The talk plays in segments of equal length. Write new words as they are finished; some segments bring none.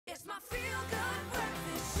It's my feel-good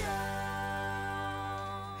breakfast show.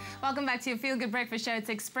 Welcome back to your Feel Good Breakfast Show.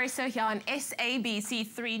 It's Expresso here on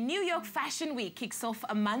SABC3. New York Fashion Week kicks off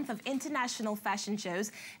a month of international fashion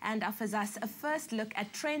shows and offers us a first look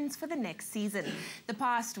at trends for the next season. The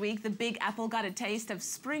past week, the Big Apple got a taste of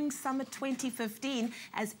Spring/Summer 2015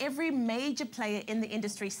 as every major player in the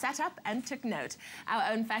industry sat up and took note.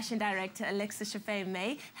 Our own fashion director, Alexis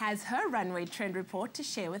May, has her runway trend report to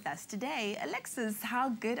share with us today. Alexis, how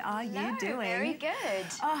good are you doing? Very good.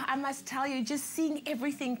 Oh, I must tell you, just seeing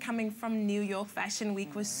everything coming from New York Fashion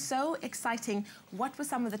Week was so exciting. What were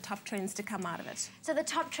some of the top trends to come out of it? So the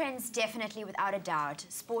top trends, definitely, without a doubt,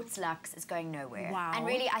 sports luxe is going nowhere. Wow. And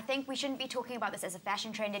really, I think we shouldn't be talking about this as a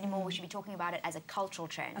fashion trend anymore. We should be talking about it as a cultural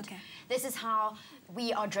trend. Okay. This is how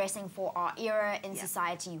we are dressing for our era in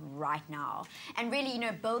society right now. And really, you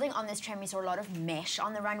know, building on this trend, we saw a lot of mesh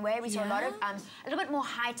on the runway. We saw a lot of, a little bit more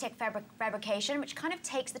high-tech fabrication, which kind of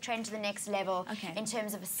takes the trend to the next level in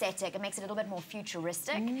terms of aesthetic. It makes it a little bit more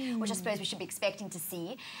futuristic, which I suppose we should be expecting to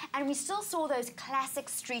see. And we still saw those classic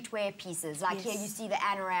streetwear pieces. Like here you see the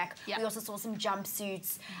anorak. We also saw some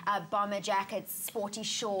jumpsuits, bomber jackets, sporty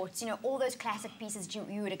shorts, you know, all those classic pieces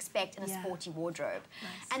you would expect in a sporty wardrobe.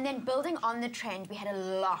 And then building on the trend, we had a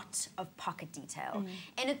lot of pocket detail.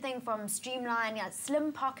 Anything from streamlined,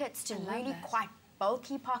 slim pockets to really quite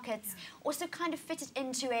bulky pockets, also kind of fitted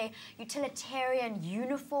into a utilitarian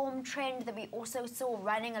uniform trend that we also saw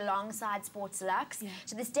running alongside sports luxe.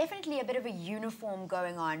 So there's definitely a bit of a uniform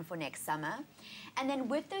going on for next summer. And then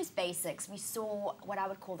with those basics, we saw what I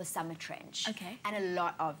would call the summer trench. And a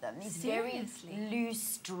lot of them. These very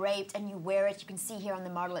loose, draped, and you wear it, you can see here on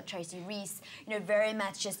the model at Tracy Reese, you know, very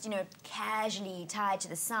much just, you know, casually tied to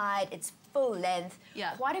the side. It's full length,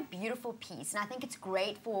 quite a beautiful piece. And I think it's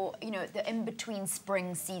great for, you know, the in-between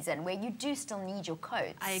spring season where you do still need your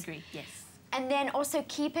coats. I agree, yes. And then also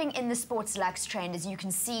keeping in the sports luxe trend, as you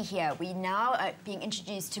can see here, we now are being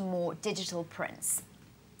introduced to more digital prints.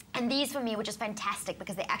 And these, for me, were just fantastic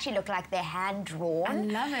because they actually look like they're hand-drawn. I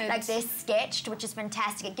love it. Like they're sketched, which is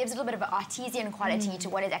fantastic. It gives a little bit of an artisan quality to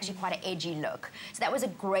what is actually quite an edgy look. So that was a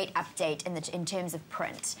great update in terms of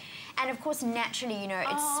print. And of course, naturally, you know,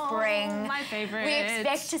 it's spring. My favorite. We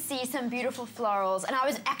expect to see some beautiful florals. And I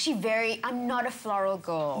was actually I'm not a floral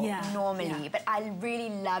girl normally, but I really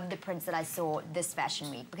loved the prints that I saw this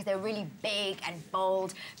fashion week because they're really big and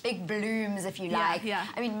bold, big blooms, if you like.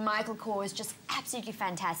 I mean, Michael Kors is just absolutely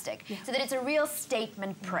fantastic. So that it's a real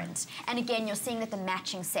statement print. And again, you're seeing that the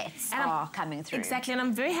matching sets are coming through. Exactly, and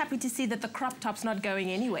I'm very happy to see that the crop top's not going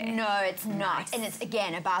anywhere. No, it's not. And it's,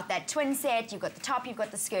 again, about that twin set. You've got the top, you've got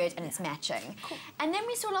the skirt, and it's matching. And then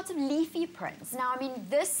we saw lots of leafy prints. Now, I mean,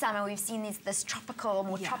 this summer we've seen this tropical,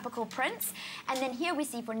 more tropical prints. And then here we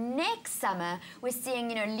see for next summer, we're seeing,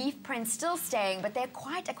 you know, leaf prints still staying, but they're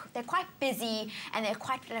quite busy and they're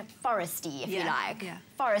quite foresty, if you like.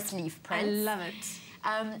 Forest leaf prints. I love it.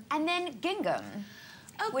 And then gingham.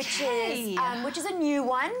 Which is a new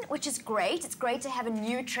one, which is great. It's great to have a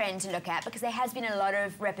new trend to look at because there has been a lot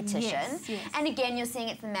of repetition. And again, you're seeing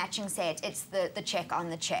it's the matching set. It's the check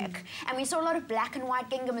on the check. And we saw a lot of black and white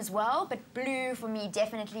gingham as well, but blue, for me,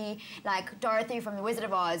 definitely, like Dorothy from The Wizard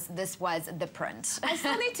of Oz, this was the print. I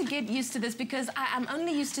still need to get used to this because I'm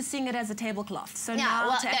only used to seeing it as a tablecloth. So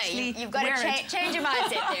now to actually you've got to change your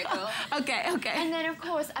mindset there, girl. Okay. And then, of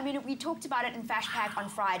course, I mean, we talked about it in Fash Pack on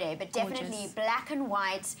Friday, but definitely black and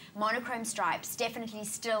white monochrome stripes, definitely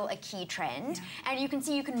still a key trend. And you can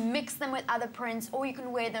see you can mix them with other prints or you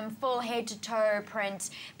can wear them full head to toe print,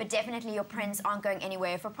 but definitely your prints aren't going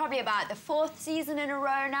anywhere for probably about the 4th season in a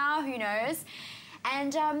row now, who knows.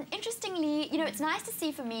 And interestingly, you know, it's nice to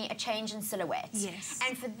see for me a change in silhouette.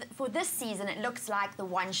 And for this season, it looks like the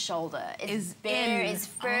one shoulder is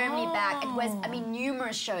firmly back. It was, I mean,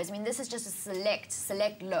 numerous shows. I mean, this is just a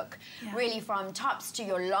select look, really, from tops to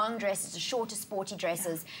your long dresses to shorter sporty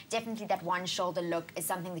dresses. Definitely that one shoulder look is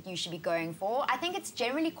something that you should be going for. I think it's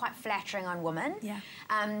generally quite flattering on women.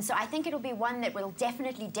 So I think it'll be one that will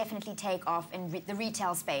definitely take off in the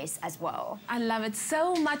retail space as well. I love it.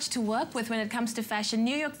 So much to work with when it comes to fashion.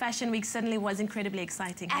 New York Fashion Week certainly was incredibly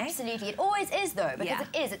exciting, Absolutely. It always is, though,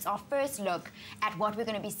 because it's our first look at what we're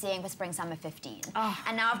going to be seeing for Spring/Summer 15.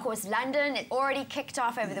 And now, of course, London, it already kicked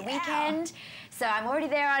off over the weekend. So I'm already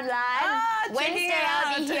there online. Wednesday,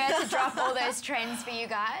 I'll be here to drop all those trends for you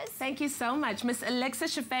guys. Thank you so much. Miss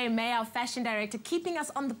Alexis May, our fashion director, keeping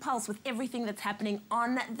us on the pulse with everything that's happening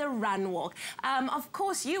on the run walk. Of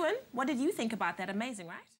course, Ewan, what did you think about that? Amazing,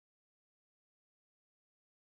 right?